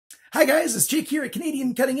Hi guys, it's Jake here at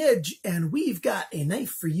Canadian Cutting Edge, and we've got a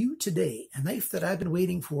knife for you today, a knife that I've been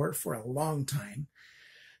waiting for a long time.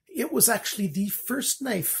 It was actually the first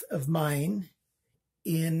knife of mine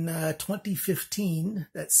in 2015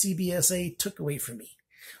 that CBSA took away from me.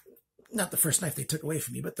 Not the first knife they took away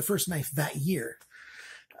from me, but the first knife that year.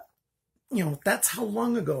 You know, that's how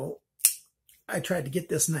long ago I tried to get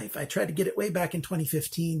this knife. I tried to get it way back in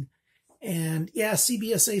 2015. And yeah,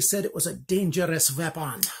 CBSA said it was a dangerous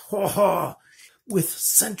weapon. Oh, with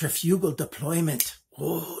centrifugal deployment.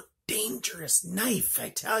 Oh, dangerous knife, I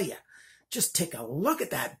tell you. Just take a look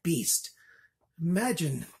at that beast.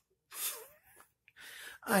 Imagine.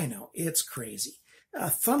 I know, it's crazy.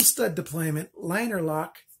 Thumb stud deployment, liner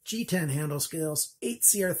lock, G10 handle scales,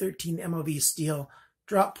 8CR13 MOV steel,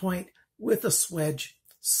 drop point with a swedge,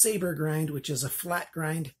 saber grind, which is a flat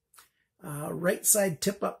grind. Right side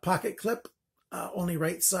tip-up pocket clip, only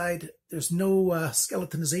right side. There's no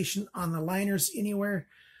skeletonization on the liners anywhere.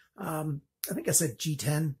 I think I said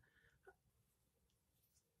G10.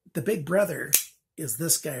 The big brother is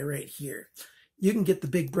this guy right here. You can get the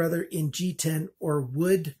big brother in G10 or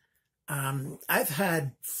wood. I've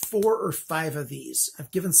had 4 or 5 of these.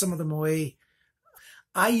 I've given some of them away.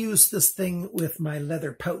 I use this thing with my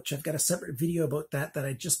leather pouch. I've got a separate video about that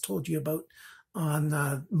I just told you about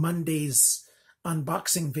on Monday's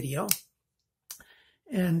unboxing video.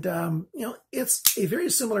 And, you know, it's a very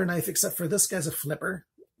similar knife, except for this guy's a flipper,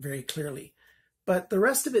 very clearly. But the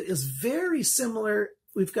rest of it is very similar.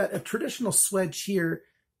 We've got a traditional swedge here,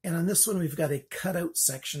 and on this one we've got a cutout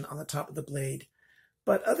section on the top of the blade.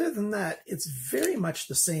 But other than that, it's very much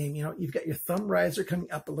the same. You know, you've got your thumb riser coming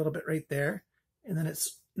up a little bit right there, and then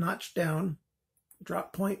it's notched down,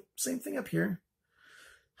 drop point, same thing up here.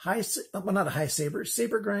 Well, not a high saber,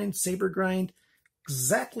 saber grind,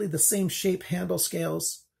 exactly the same shape handle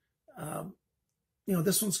scales. You know,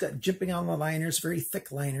 this one's got jimping on the liners, very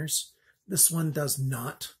thick liners. This one does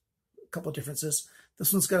not. A couple of differences.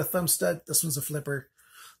 This one's got a thumb stud. This one's a flipper.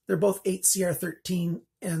 They're both 8CR13,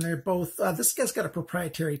 and they're both, this guy's got a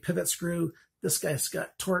proprietary pivot screw. This guy's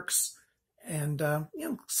got Torx, and, you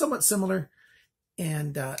know, somewhat similar.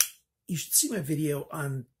 And you should see my video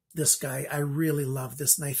on this guy. I really love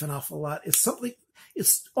this knife an awful lot. It's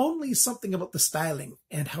only something about the styling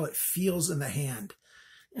and how it feels in the hand.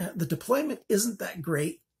 The deployment isn't that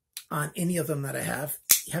great on any of them that I have.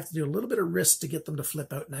 You have to do a little bit of wrist to get them to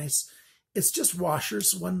flip out nice. It's just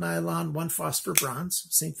washers, 1 nylon, 1 phosphor bronze.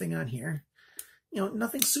 Same thing on here. You know,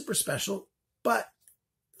 nothing super special, but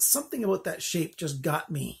something about that shape just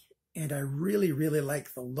got me. And I really, really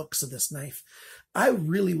like the looks of this knife. I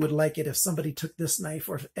really would like it if somebody took this knife,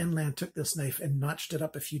 or if Enlan took this knife and notched it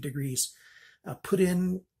up a few degrees. Put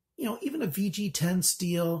in, you know, even a VG10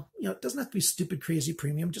 steel. You know, it doesn't have to be stupid, crazy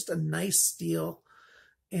premium, just a nice steel.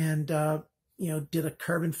 And, you know, did a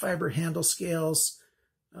carbon fiber handle scales.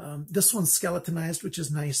 This one's skeletonized, which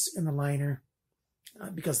is nice in the liner,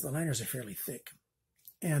 because the liners are fairly thick.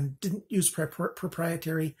 And didn't use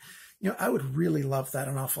proprietary. You know, I would really love that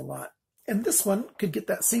an awful lot. And this one could get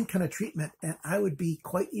that same kind of treatment, and I would be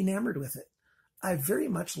quite enamored with it. I very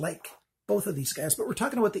much like both of these guys, but we're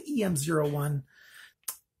talking about the EM-01.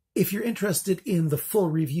 If you're interested in the full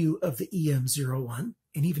review of the EM-01,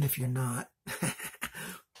 and even if you're not,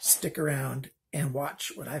 stick around and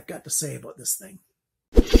watch what I've got to say about this thing.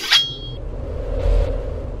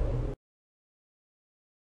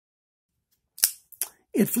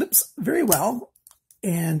 It flips very well,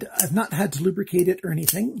 and I've not had to lubricate it or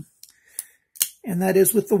anything. And that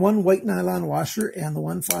is with the 1 white nylon washer and the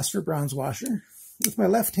 1 phosphor bronze washer. With my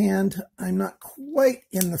left hand, I'm not quite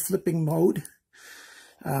in the flipping mode.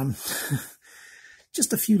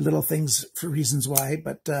 Just a few little things for reasons why,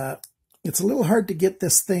 but it's a little hard to get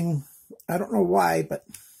this thing. I don't know why, but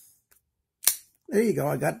there you go.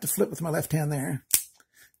 I got it to flip with my left hand there.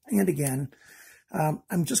 And again,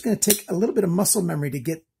 I'm just going to take a little bit of muscle memory to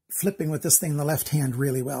get flipping with this thing in the left hand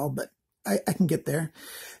really well, but I can get there.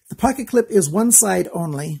 The pocket clip is one side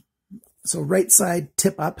only, so right side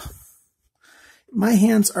tip up. My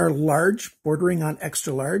hands are large, bordering on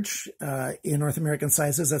extra large in North American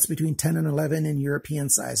sizes. That's between 10 and 11 in European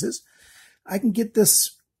sizes. I can get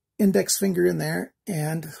this index finger in there,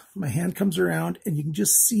 and my hand comes around, and you can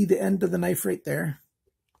just see the end of the knife right there.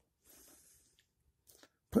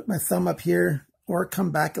 Put my thumb up here, or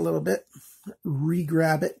come back a little bit,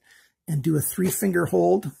 re-grab it, and do a 3-finger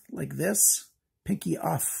hold like this, pinky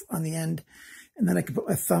off on the end, and then I can put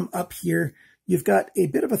my thumb up here. You've got a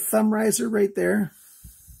bit of a thumb riser right there,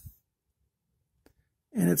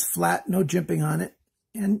 and it's flat, no jimping on it,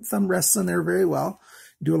 and thumb rests on there very well.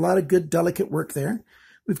 Do a lot of good, delicate work there.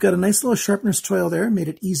 We've got a nice little sharpener's choil there, made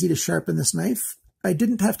it easy to sharpen this knife. I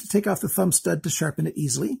didn't have to take off the thumb stud to sharpen it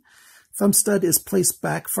easily. Thumb stud is placed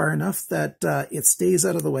back far enough that it stays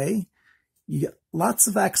out of the way. You get lots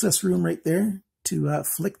of access room right there to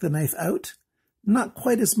flick the knife out. Not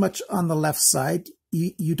quite as much on the left side.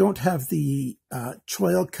 You don't have the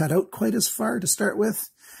choil cut out quite as far to start with.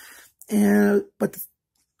 But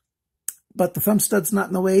the thumb stud's not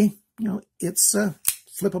in the way. You know, it's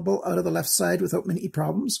flippable out of the left side without many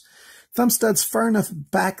problems. Thumb stud's far enough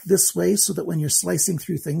back this way so that when you're slicing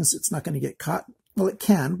through things, it's not going to get caught. Well, it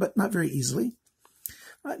can, but not very easily.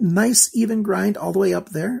 Nice even grind all the way up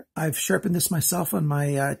there. I've sharpened this myself on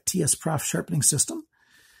my TS Prof sharpening system.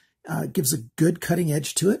 Gives a good cutting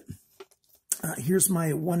edge to it. Here's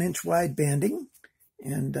my 1-inch wide banding,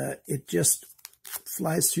 and it just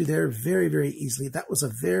flies through there very, very easily. That was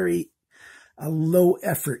a low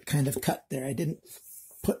effort kind of cut there. I didn't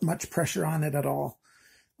put much pressure on it at all.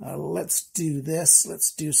 Let's do this.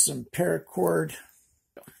 Let's do some paracord.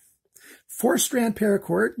 4-strand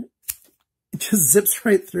paracord. It just zips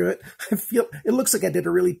right through it. It looks like I did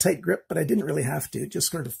a really tight grip, but I didn't really have to. It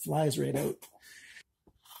just sort of flies right out.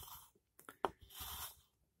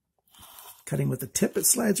 Cutting with the tip, it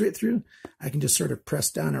slides right through. I can just sort of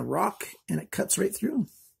press down a rock and it cuts right through.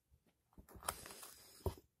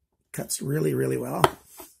 Cuts really, really well.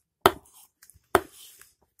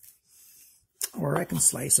 Or I can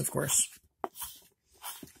slice, of course.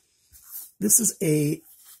 This is a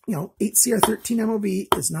 8CR13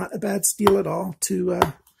 MOV is not a bad steel at all to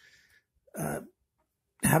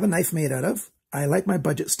have a knife made out of. I like my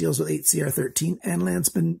budget steels with 8CR13. Enlan's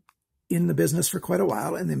been in the business for quite a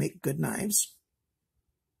while, and they make good knives.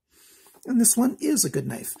 And this one is a good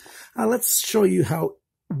knife. Let's show you how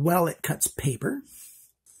well it cuts paper.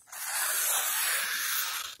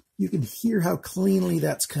 You can hear how cleanly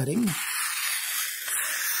that's cutting.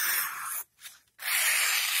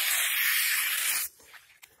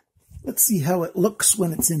 Let's see how it looks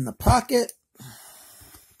when it's in the pocket.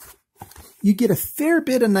 You get a fair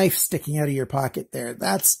bit of knife sticking out of your pocket there.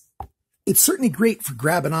 It's certainly great for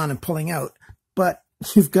grabbing on and pulling out, but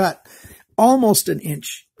you've got almost an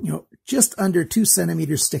inch, just under 2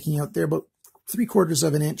 centimeters sticking out there, about 3/4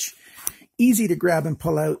 of an inch. Easy to grab and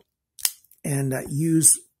pull out and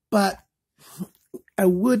use, but I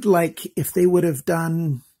would like if they would have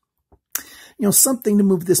done, something to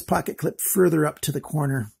move this pocket clip further up to the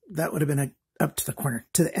corner. That would have been up to the corner,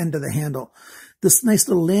 to the end of the handle. This nice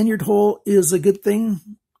little lanyard hole is a good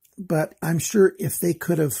thing, but I'm sure if they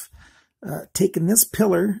could have taken this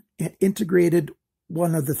pillar and integrated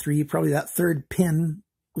one of the three, probably that third pin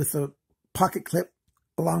with a pocket clip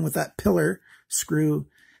along with that pillar screw,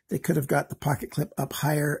 they could have got the pocket clip up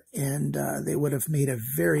higher, and they would have made a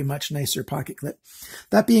very much nicer pocket clip.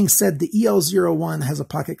 That being said, the EL-01 has a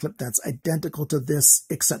pocket clip that's identical to this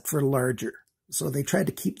except for larger. So they tried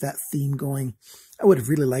to keep that theme going. I would have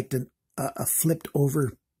really liked a flipped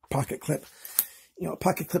over pocket clip. A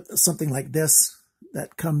pocket clip that's something like this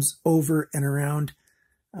that comes over and around.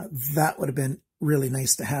 That would have been really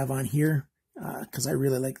nice to have on here because I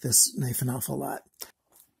really like this knife an awful lot.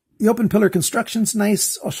 The open pillar construction's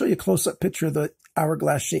nice. I'll show you a close-up picture of the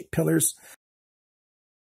hourglass-shaped pillars.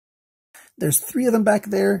 There's 3 of them back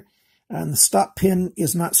there, and the stop pin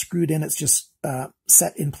is not screwed in. It's just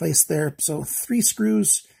set in place there. So 3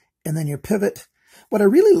 screws, and then your pivot. What I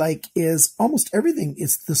really like is almost everything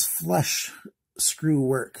is this flush screw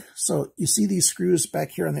work. So you see these screws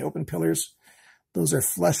back here on the open pillars? Those are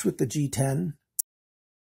flush with the G10.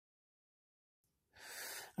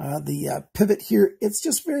 The pivot here, it's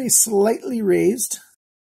just very slightly raised.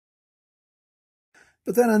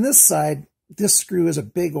 But then on this side, this screw is a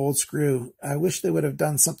big old screw. I wish they would have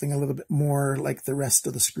done something a little bit more like the rest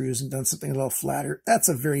of the screws and done something a little flatter. That's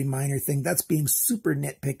a very minor thing. That's being super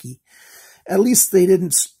nitpicky. At least they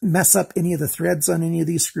didn't mess up any of the threads on any of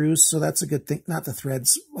these screws, so that's a good thing. Not the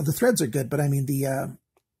threads. Well, the threads are good, but I mean the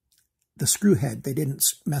screw head. They didn't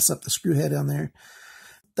mess up the screw head on there.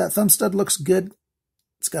 That thumb stud looks good.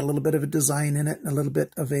 It's got a little bit of a design in it and a little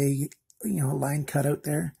bit of a line cut out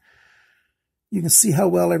there. You can see how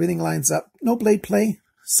well everything lines up. No blade play,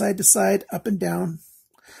 side to side, up and down.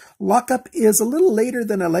 Lockup is a little later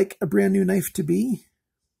than I like a brand new knife to be,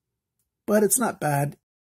 but it's not bad.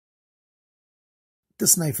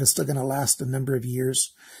 This knife is still going to last a number of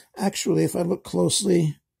years. Actually, if I look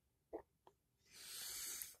closely,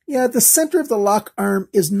 yeah, the center of the lock arm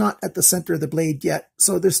is not at the center of the blade yet,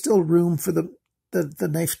 so there's still room for the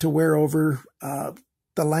knife to wear over,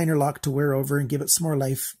 the liner lock to wear over and give it some more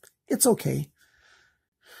life. It's okay.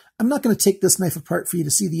 I'm not going to take this knife apart for you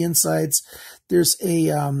to see the insides. There's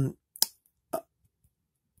a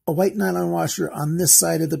a white nylon washer on this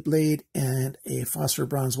side of the blade and a phosphor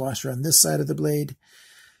bronze washer on this side of the blade.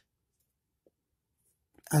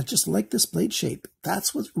 I just like this blade shape.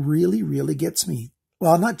 That's what really, really gets me.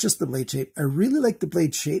 Well, not just the blade shape. I really like the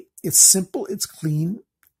blade shape. It's simple. It's clean.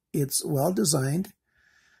 It's well designed.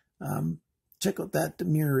 Check out that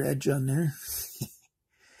mirror edge on there.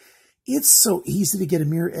 It's so easy to get a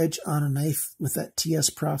mirror edge on a knife with that TS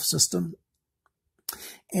Prof system.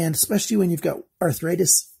 And especially when you've got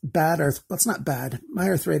arthritis, well, it's not bad. My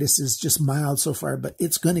arthritis is just mild so far, but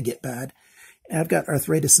it's going to get bad. And I've got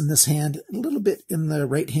arthritis in this hand, a little bit in the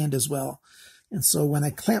right hand as well. And so when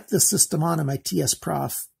I clamp this system on my TS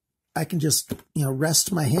Prof, I can just,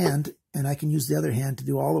 rest my hand and I can use the other hand to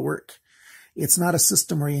do all the work. It's not a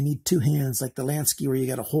system where you need two hands like the Lansky where you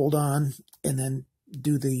got to hold on and then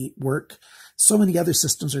do the work. So many other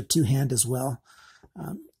systems are two-hand as well.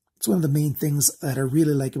 It's one of the main things that I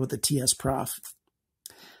really like about the TS Prof.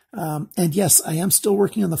 And yes, I am still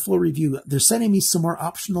working on the full review. They're sending me some more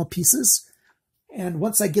optional pieces. And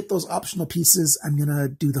once I get those optional pieces, I'm going to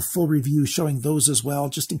do the full review showing those as well,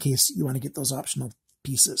 just in case you want to get those optional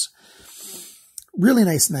pieces. Really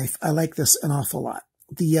nice knife. I like this an awful lot.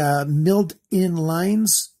 The milled in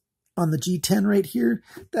lines on the G10 right here,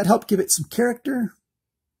 that helped give it some character.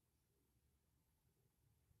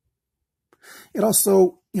 It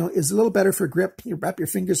also, is a little better for grip. You wrap your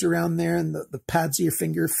fingers around there and the pads of your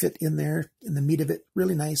finger fit in there in the meat of it.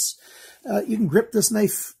 Really nice. You can grip this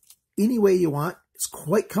knife any way you want. It's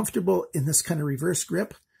quite comfortable in this kind of reverse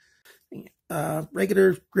grip.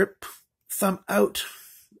 Regular grip, thumb out,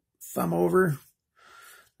 thumb over.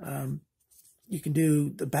 You can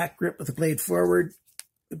do the back grip with the blade forward,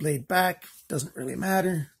 the blade back, doesn't really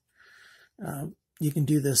matter. You can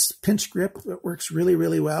do this pinch grip that works really,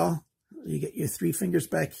 really well. You get your three fingers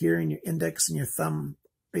back here and your index and your thumb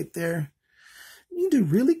right there. You can do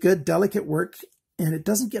really good, delicate work, and it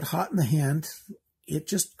doesn't get hot in the hand. It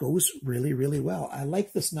just goes really, really well. I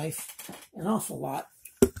like this knife an awful lot.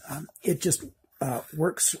 It just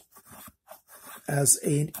works as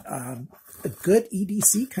a good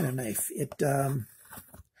EDC kind of knife. It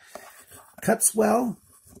cuts well,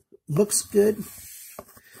 looks good,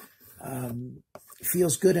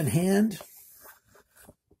 feels good in hand.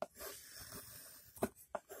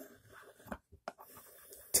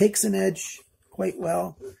 Takes an edge quite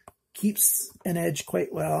well, keeps an edge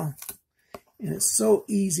quite well, and it's so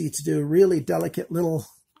easy to do really delicate little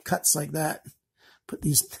cuts like that. Put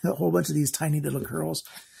a whole bunch of these tiny little curls.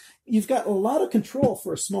 You've got a lot of control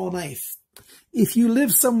for a small knife. If you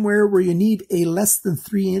live somewhere where you need a less than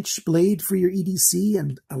 3-inch blade for your EDC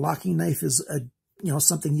and a locking knife is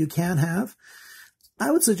something you can have, I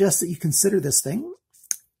would suggest that you consider this thing.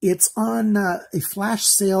 It's on a flash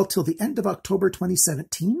sale till the end of October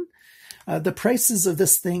 2017. The prices of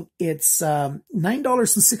this thing, it's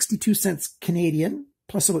 $9.62 Canadian,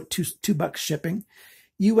 plus about $2 shipping.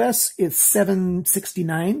 US, it's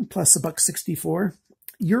 $7.69 plus $1.64.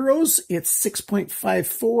 Euros, it's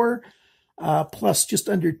 6.54 plus just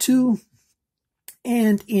under 2.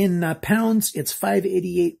 And in pounds, it's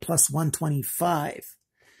 588 plus 125.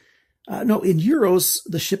 No, in euros,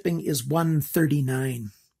 the shipping is 139.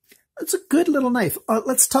 It's a good little knife.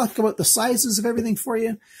 Let's talk about the sizes of everything for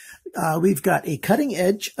you. We've got a cutting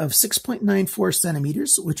edge of 6.94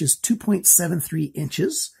 centimeters, which is 2.73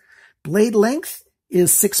 inches. Blade length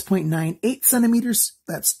is 6.98 centimeters.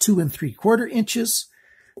 That's 2 3/4 inches.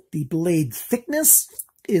 The blade thickness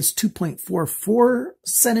is 2.44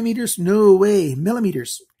 centimeters. No way,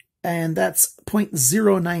 millimeters. And that's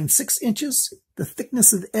 0.096 inches. The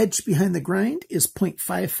thickness of the edge behind the grind is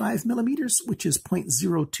 0.55 millimeters, which is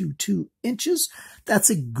 0.022 inches. That's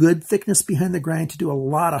a good thickness behind the grind to do a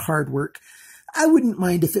lot of hard work. I wouldn't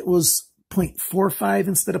mind if it was 0.45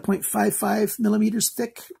 instead of 0.55 millimeters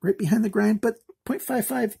thick right behind the grind, but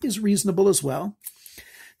 0.55 is reasonable as well.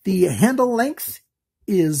 The handle length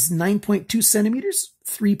is 9.2 centimeters,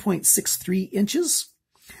 3.63 inches.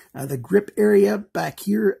 The grip area back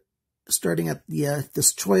here, starting at the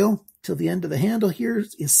this choil till the end of the handle here,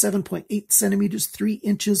 is 7.8 centimeters, 3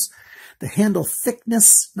 inches. The handle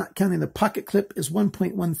thickness, not counting the pocket clip, is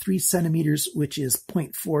 1.13 centimeters, which is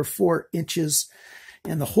 0.44 inches.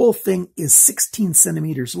 And the whole thing is 16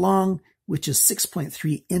 centimeters long, which is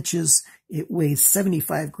 6.3 inches. It weighs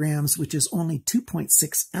 75 grams, which is only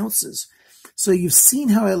 2.6 ounces. So you've seen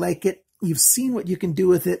how I like it. You've seen what you can do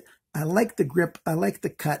with it. I like the grip. I like the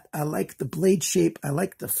cut. I like the blade shape. I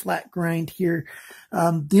like the flat grind here.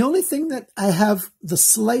 The only thing that I have the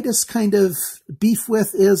slightest kind of beef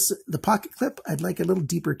with is the pocket clip. I'd like a little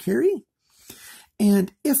deeper carry.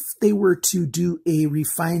 And if they were to do a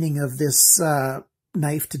refining of this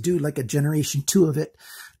knife to do like a generation 2 of it,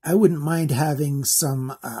 I wouldn't mind having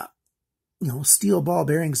some, steel ball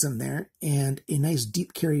bearings in there and a nice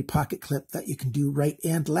deep carry pocket clip that you can do right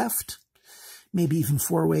and left, maybe even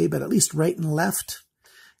 4-way, but at least right and left.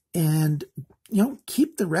 And,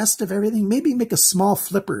 keep the rest of everything. Maybe make a small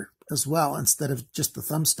flipper as well instead of just the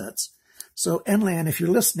thumb studs. So Enlan, if you're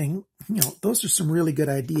listening, those are some really good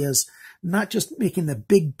ideas. Not just making the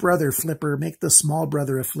big brother flipper, make the small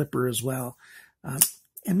brother a flipper as well.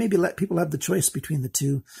 And maybe let people have the choice between the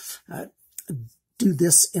two. Do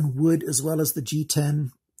this in wood as well as the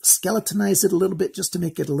G10. Skeletonize it a little bit just to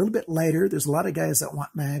make it a little bit lighter. There's a lot of guys that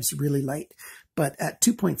want knives really light, but at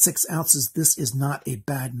 2.6 ounces, this is not a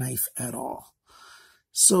bad knife at all.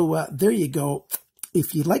 So there you go.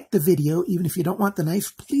 If you like the video, even if you don't want the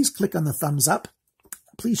knife, please click on the thumbs up.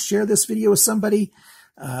 Please share this video with somebody.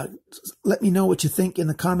 Let me know what you think in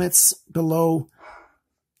the comments below.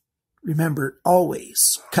 Remember,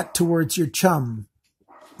 always cut towards your chum,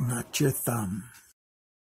 not your thumb.